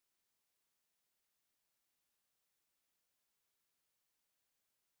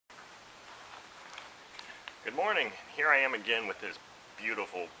Good morning. Here I am again with this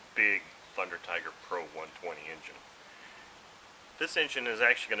beautiful big Thunder Tiger Pro 120 engine. This engine is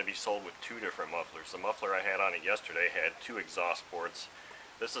actually going to be sold with two different mufflers. The muffler I had on it yesterday had two exhaust ports.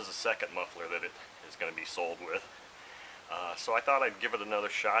 This is the second muffler that it is going to be sold with. So I thought I'd give it another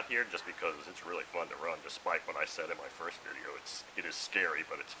shot here just because it's really fun to run, despite what I said in my first video. It is scary,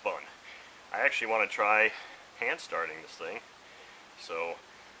 but it's fun. I actually want to try hand starting this thing. So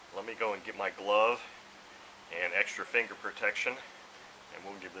let me go and get my glove and extra finger protection, and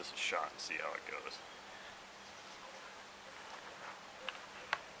we'll give this a shot and see how it goes.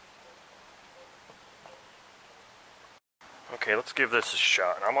 Okay, let's give this a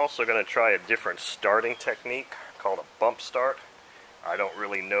shot. I'm also going to try a different starting technique called a bump start. I don't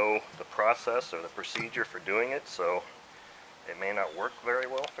really know the process or the procedure for doing it, so it may not work very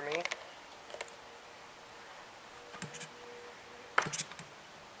well for me.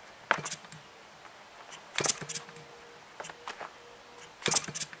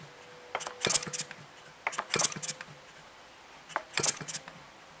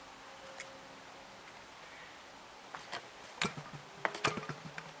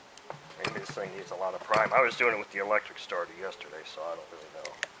 This thing needs a lot of prime. I was doing it with the electric starter yesterday, so I don't really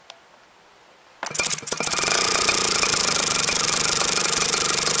know.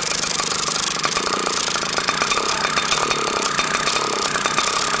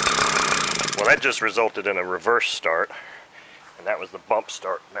 Well, that just resulted in a reverse start, and that was the bump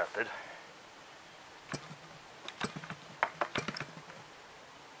start method.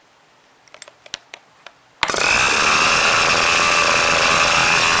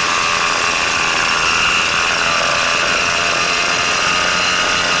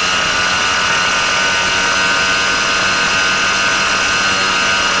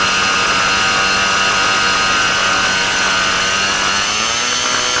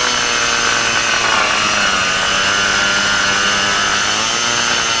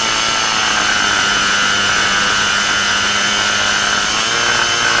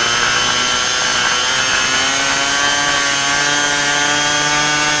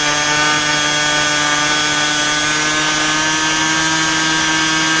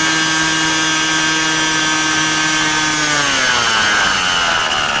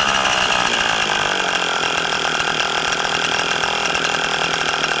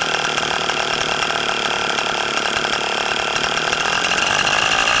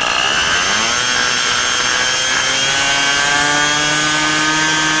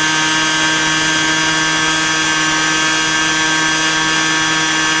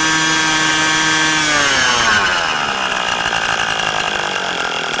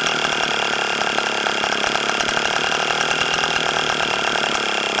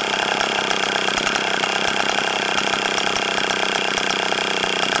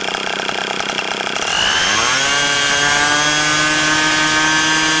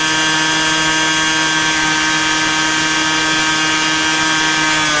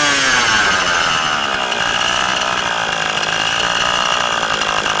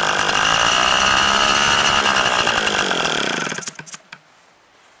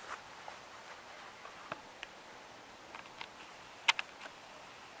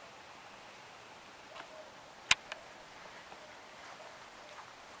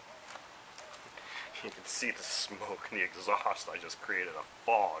 You can see the smoke and the exhaust. I just created a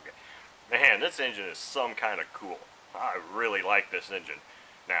fog. Man, this engine is some kind of cool. I really like this engine.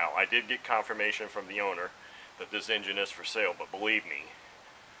 Now, I did get confirmation from the owner that this engine is for sale, but believe me,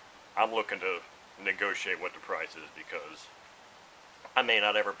 I'm looking to negotiate what the price is because I may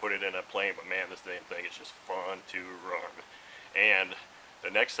not ever put it in a plane, but man, this damn thing is just fun to run. And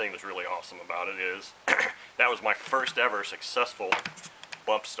the next thing that's really awesome about it is that was my first ever successful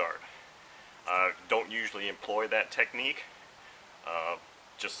bump start. Don't usually employ that technique,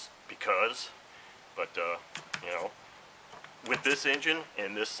 just because, but you know, with this engine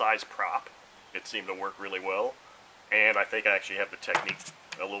and this size prop, it seemed to work really well, and I think I actually have the technique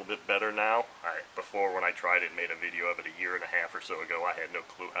a little bit better now. Before, when I tried it and made a video of it a year and a half or so ago, I had no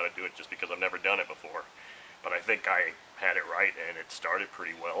clue how to do it just because I've never done it before, but I think I had it right and it started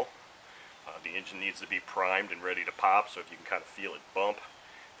pretty well. The engine needs to be primed and ready to pop, so if you can kind of feel it bump,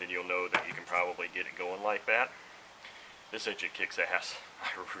 then you'll know that you can probably get it going like that. This engine kicks ass.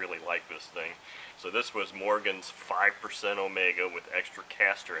 I really like this thing. So this was Morgan's 5% Omega with extra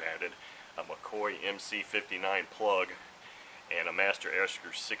castor added, a McCoy MC-59 plug, and a Master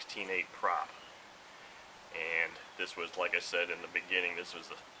Airscrew 16/8 prop. And this was, like I said in the beginning, this was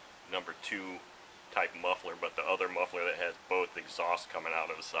the number 2 type muffler, but the other muffler that has both exhausts coming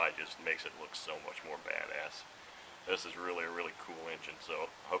out of the side just makes it look so much more badass. This is really a really cool engine, so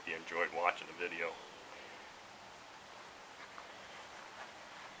I hope you enjoyed watching the video.